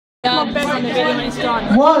bed on the video when it's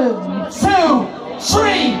done. 1, 2,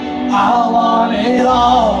 3. I want it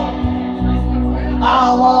all.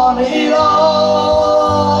 I want it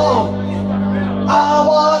all. I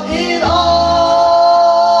want it all.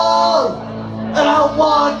 And I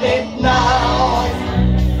want it now.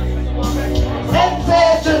 And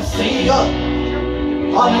there's a seagull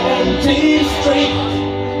on an empty street.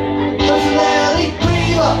 Personality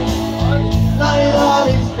griever, lying on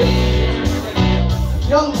his feet.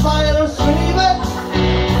 Young fighter screaming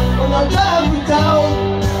when I drive me down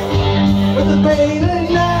with the pain and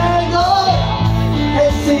anger.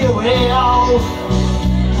 Can't see a way out.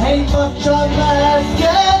 Ain't much on my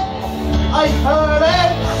yet. I heard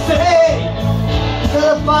it say,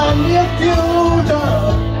 gotta find me a future.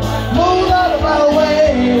 Move out of my way.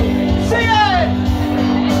 Sing it!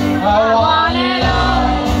 I want it all.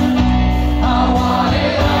 I want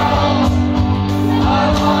it all. I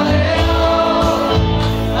want it all.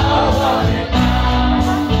 I want it now.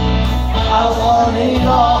 I want it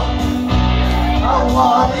all. I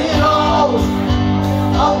want it all.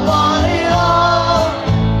 I want it all.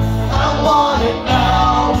 I want it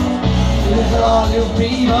now. These are all you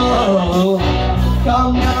people.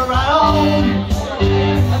 Come get around.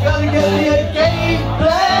 I gotta get me a game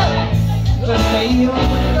plan to lay on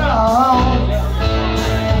the ground.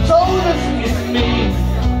 So this is me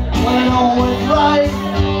when I know it's right.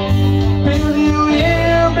 People, you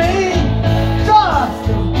hear me? Just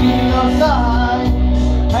to be aside.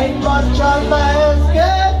 Ain't much on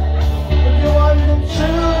basket. If you want the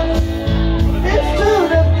truth, it's to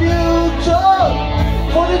the future.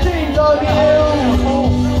 For the dreams of you.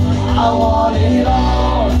 I want it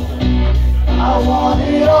all. I want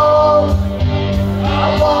it all. I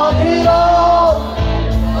want it all.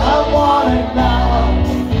 I want it now.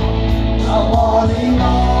 I want it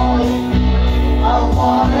all. I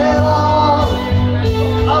want it all.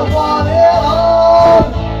 I want it all.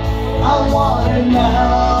 I want it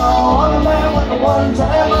now. I'm a man with a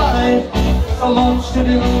one-time life. So much to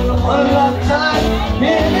do, one lifetime.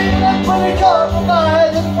 Healing and pretty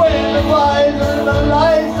compromise and winning the wise and the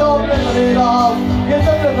life. So living it all. Yes,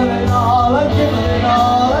 I'm living it all. I'm giving it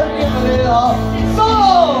all. I'm giving it all. So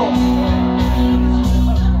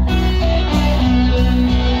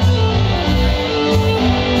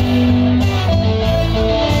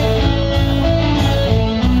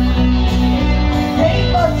ain't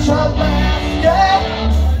much of basket.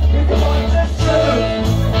 If you want the truth,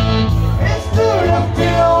 it's to the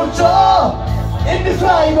future. In this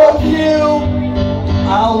life of you, I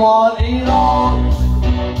want